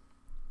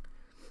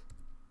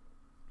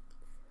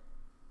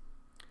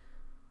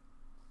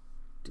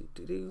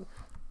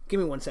 Give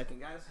me 1 second,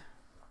 guys.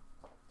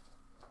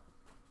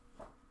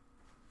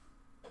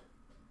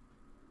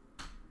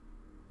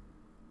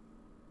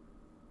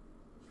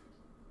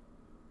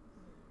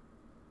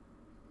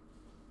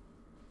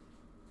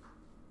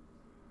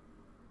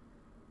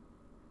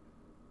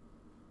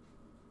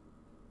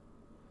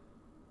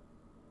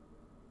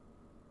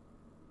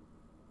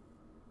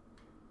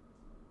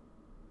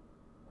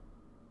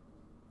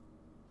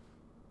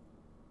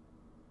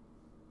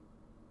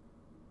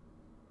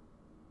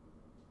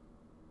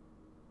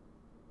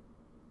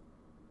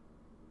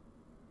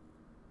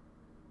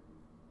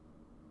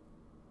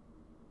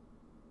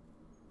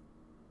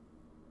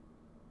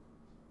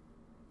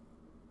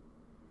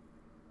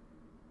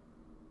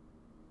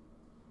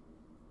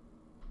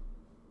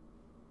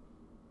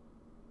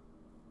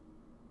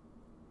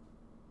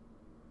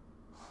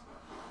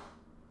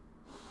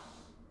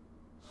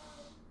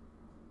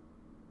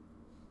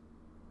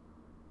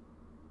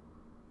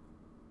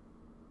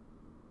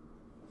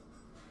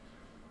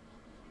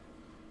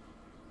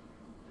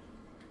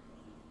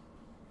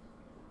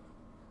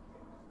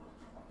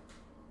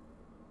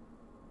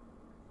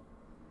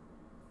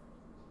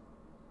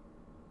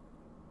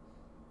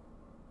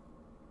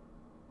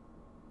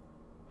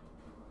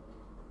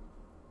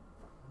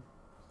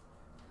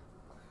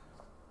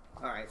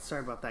 All right,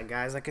 sorry about that,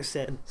 guys. Like I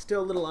said,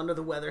 still a little under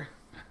the weather.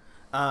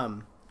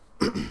 But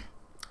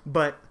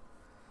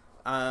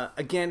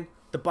again,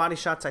 the body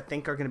shots I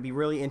think are going to be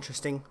really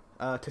interesting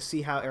to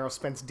see how Errol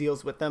Spence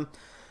deals with them.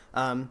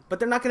 But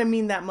they're not going to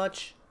mean that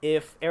much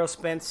if Errol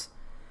Spence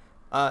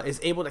is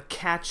able to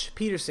catch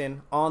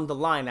Peterson on the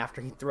line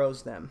after he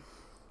throws them.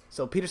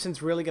 So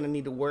Peterson's really going to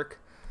need to work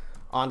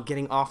on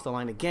getting off the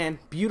line again.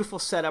 Beautiful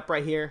setup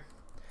right here.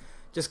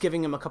 Just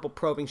giving him a couple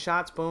probing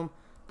shots. Boom.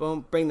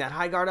 Boom, bring that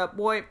high guard up,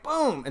 boy,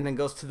 boom, and then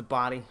goes to the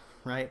body,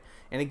 right?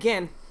 And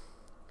again,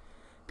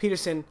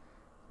 Peterson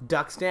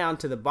ducks down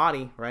to the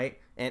body, right?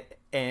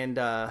 And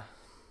I'm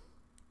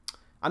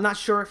not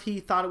sure if he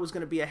thought it was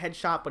going to be a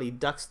headshot, but he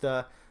ducks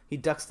the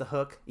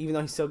hook, even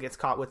though he still gets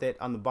caught with it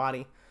on the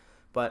body.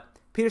 But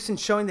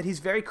Peterson's showing that he's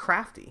very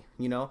crafty,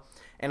 you know?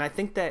 And I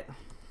think that,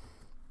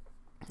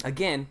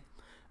 again,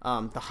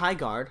 the high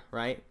guard,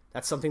 right?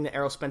 That's something that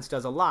Errol Spence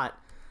does a lot.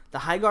 The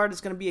high guard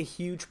is going to be a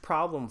huge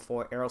problem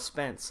for Errol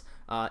Spence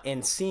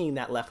in seeing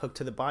that left hook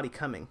to the body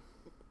coming.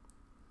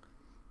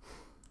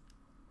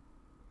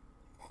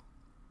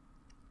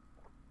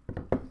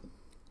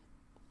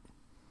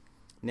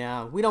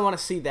 Now, we don't want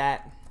to see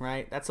that,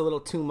 right? That's a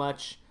little too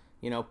much,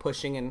 you know,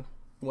 pushing and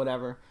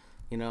whatever,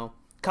 you know.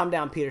 Calm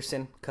down,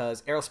 Peterson,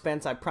 because Errol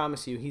Spence, I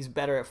promise you, he's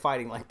better at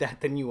fighting like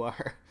that than you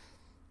are.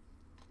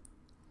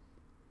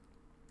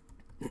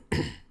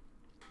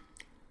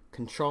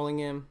 Controlling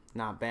him,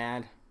 not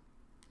bad.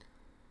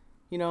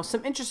 You know,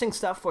 some interesting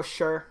stuff for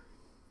sure.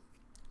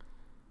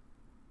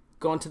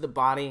 Going to the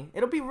body.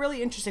 It'll be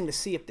really interesting to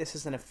see if this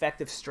is an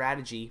effective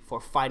strategy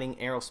for fighting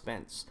Errol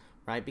Spence,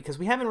 right? Because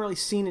we haven't really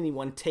seen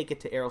anyone take it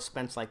to Errol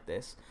Spence like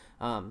this.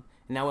 Now,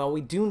 while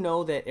we do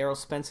know that Errol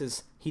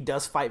Spence he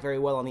does fight very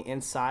well on the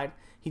inside,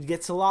 he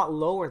gets a lot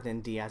lower than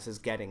Diaz is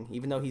getting,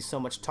 even though he's so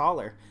much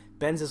taller.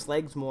 Bends his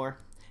legs more,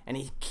 and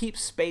he keeps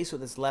space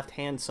with his left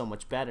hand so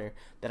much better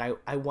that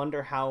I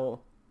wonder how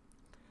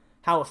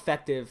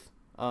effective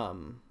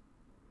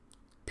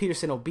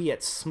Peterson will be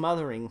at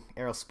smothering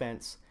Errol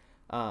Spence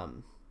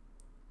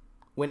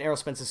when Errol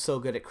Spence is so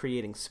good at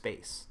creating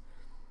space.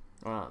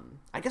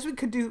 I guess we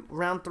could do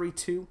round 3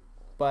 too,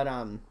 but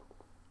I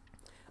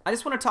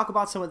just want to talk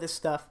about some of this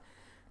stuff.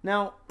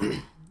 Now,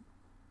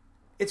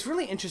 it's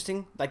really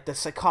interesting, like the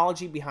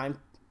psychology behind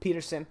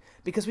Peterson,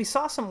 because we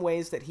saw some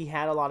ways that he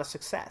had a lot of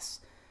success.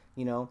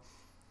 You know,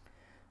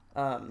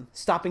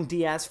 stopping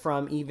Diaz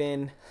from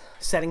even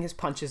setting his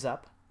punches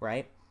up,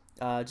 right?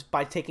 Just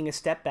by taking a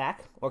step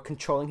back or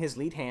controlling his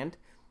lead hand.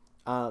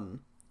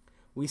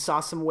 We saw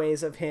some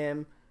ways of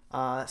him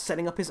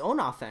setting up his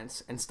own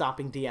offense and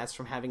stopping Diaz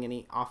from having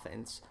any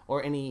offense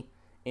or any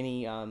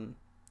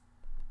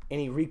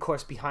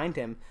recourse behind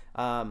him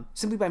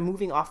simply by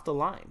moving off the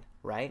line,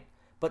 right?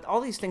 But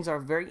all these things are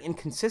very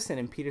inconsistent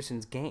in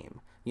Peterson's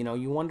game. You know,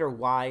 you wonder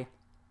why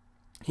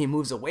he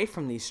moves away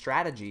from these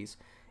strategies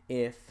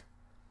if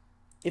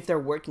they're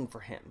working for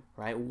him,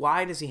 right?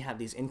 Why does he have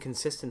these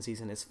inconsistencies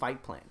in his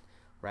fight plan?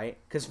 Right?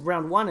 Because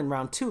round 1 and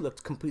round 2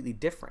 looked completely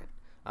different.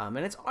 And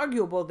it's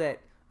arguable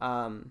that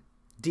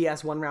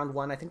Diaz won round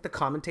 1. I think the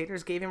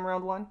commentators gave him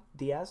round 1,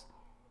 Diaz.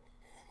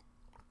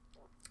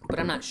 But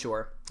I'm not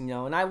sure. You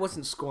know, and I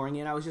wasn't scoring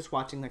it. I was just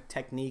watching the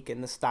technique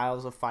and the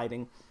styles of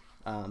fighting.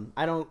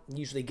 I don't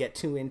usually get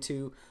too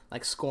into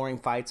like scoring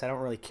fights. I don't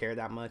really care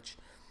that much.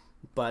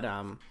 But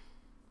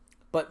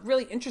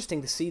really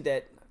interesting to see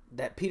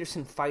that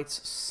Peterson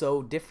fights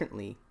so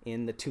differently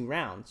in the 2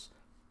 rounds.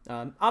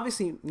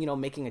 Obviously, you know,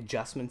 making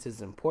adjustments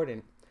is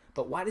important,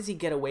 but why does he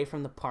get away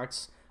from the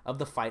parts of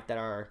the fight that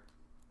are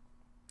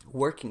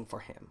working for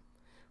him,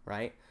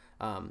 right?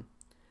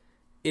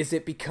 Is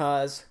it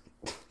because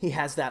he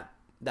has that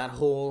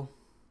whole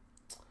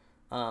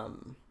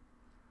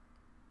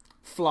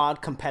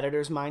flawed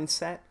competitor's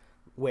mindset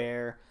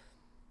where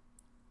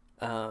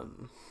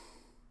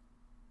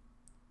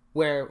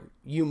where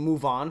you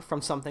move on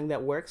from something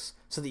that works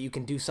so that you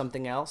can do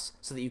something else,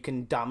 so that you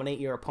can dominate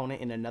your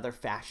opponent in another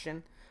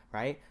fashion,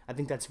 right? I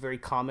think that's very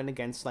common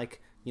against,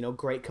 like, you know,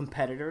 great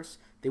competitors.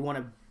 They want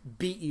to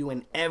beat you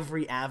in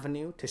every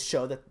avenue to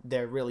show that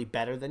they're really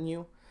better than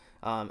you.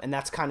 And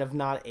that's kind of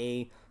not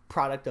a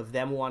product of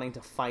them wanting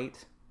to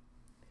fight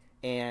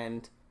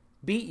and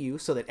beat you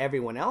so that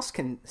everyone else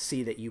can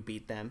see that you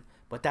beat them,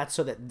 but that's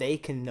so that they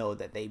can know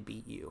that they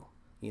beat you,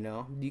 you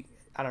know?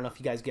 I don't know if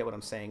you guys get what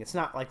I'm saying. It's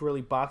not like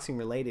really boxing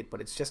related, but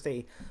it's just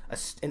an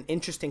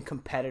interesting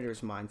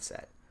competitor's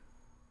mindset.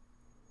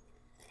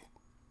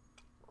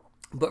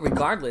 But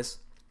regardless,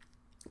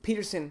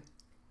 Peterson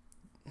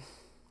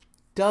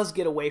does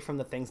get away from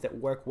the things that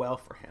work well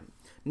for him.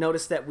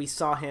 Notice that we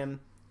saw him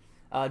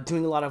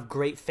doing a lot of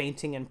great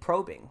feinting and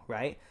probing,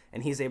 right?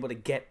 And he's able to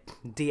get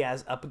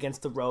Diaz up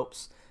against the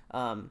ropes.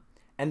 And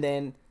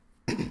then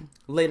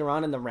later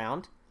on in the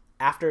round,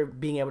 after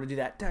being able to do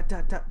that,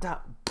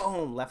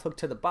 boom, left hook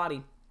to the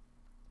body,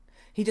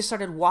 he just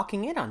started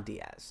walking in on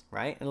Diaz,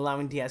 right? And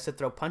allowing Diaz to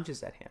throw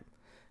punches at him,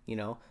 you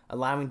know,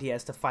 allowing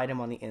Diaz to fight him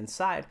on the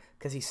inside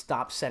because he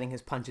stopped setting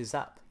his punches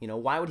up. You know,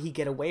 why would he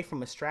get away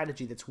from a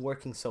strategy that's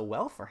working so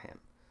well for him,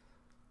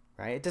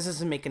 right? It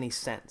doesn't make any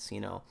sense,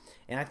 you know?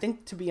 And I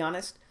think, to be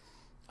honest,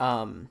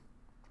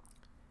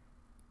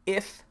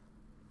 if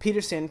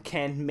Peterson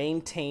can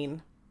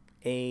maintain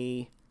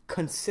a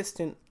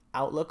consistent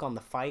outlook on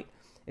the fight,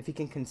 if he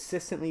can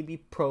consistently be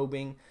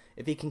probing,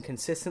 if he can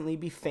consistently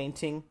be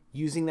feinting,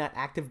 using that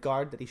active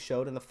guard that he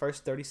showed in the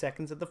first 30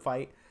 seconds of the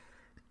fight,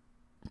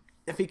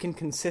 if he can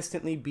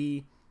consistently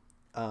be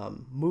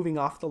moving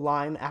off the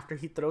line after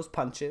he throws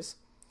punches,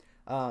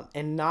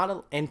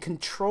 and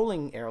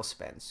controlling Errol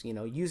Spence, you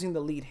know, using the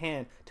lead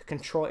hand to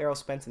control Errol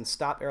Spence and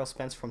stop Errol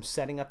Spence from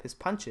setting up his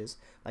punches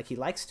like he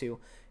likes to,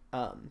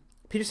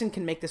 Peterson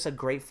can make this a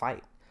great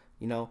fight.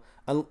 You know,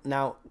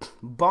 now,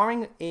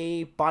 barring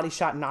a body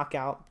shot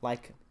knockout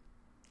like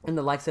in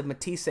the likes of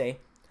Matisse,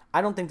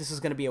 I don't think this is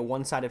going to be a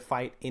one-sided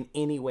fight in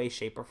any way,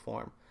 shape, or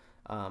form.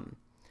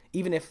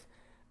 Even if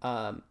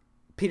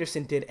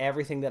Peterson did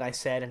everything that I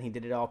said and he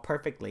did it all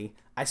perfectly,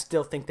 I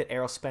still think that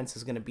Errol Spence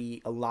is going to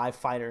be a live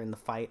fighter in the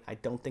fight. I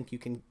don't think you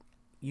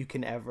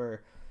can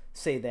ever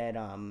say that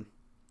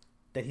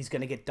that he's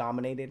going to get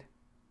dominated,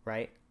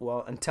 right?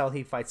 Well, until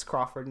he fights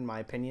Crawford, in my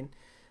opinion.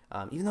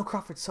 Even though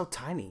Crawford's so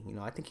tiny, you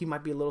know, I think he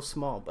might be a little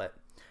small, but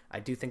I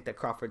do think that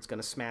Crawford's going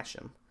to smash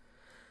him.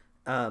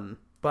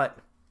 But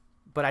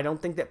I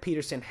don't think that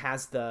Peterson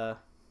has the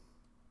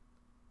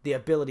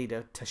ability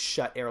to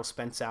shut Errol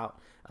Spence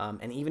out.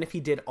 And even if he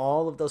did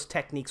all of those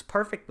techniques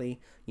perfectly,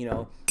 you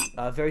know,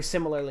 very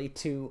similarly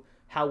to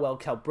how well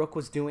Kell Brook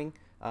was doing,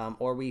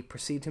 or we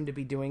perceived him to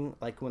be doing,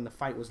 like when the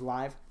fight was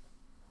live,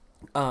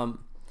 Errol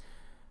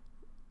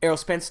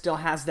Spence still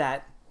has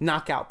that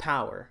knockout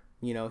power.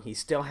 You know, he's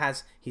still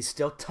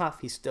tough,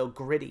 he's still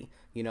gritty,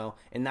 you know,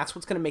 and that's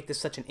what's going to make this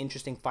such an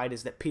interesting fight,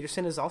 is that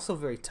Peterson is also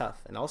very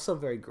tough and also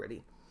very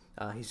gritty.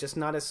 He's just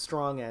not as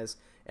strong as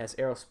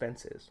Errol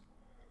Spence is.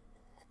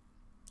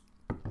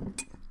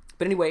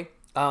 But anyway,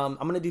 I'm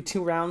going to do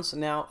 2 rounds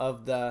now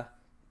of the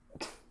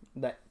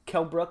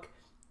Kell Brook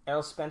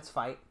Errol Spence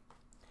fight,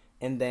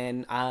 and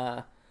then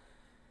I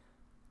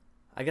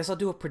guess I'll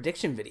do a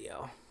prediction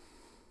video.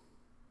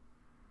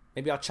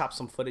 Maybe I'll chop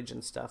some footage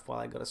and stuff while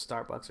I go to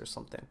Starbucks or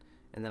something,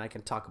 and then I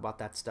can talk about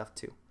that stuff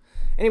too.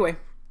 Anyway,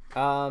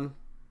 glad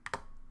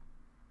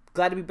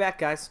to be back,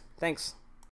 guys. Thanks.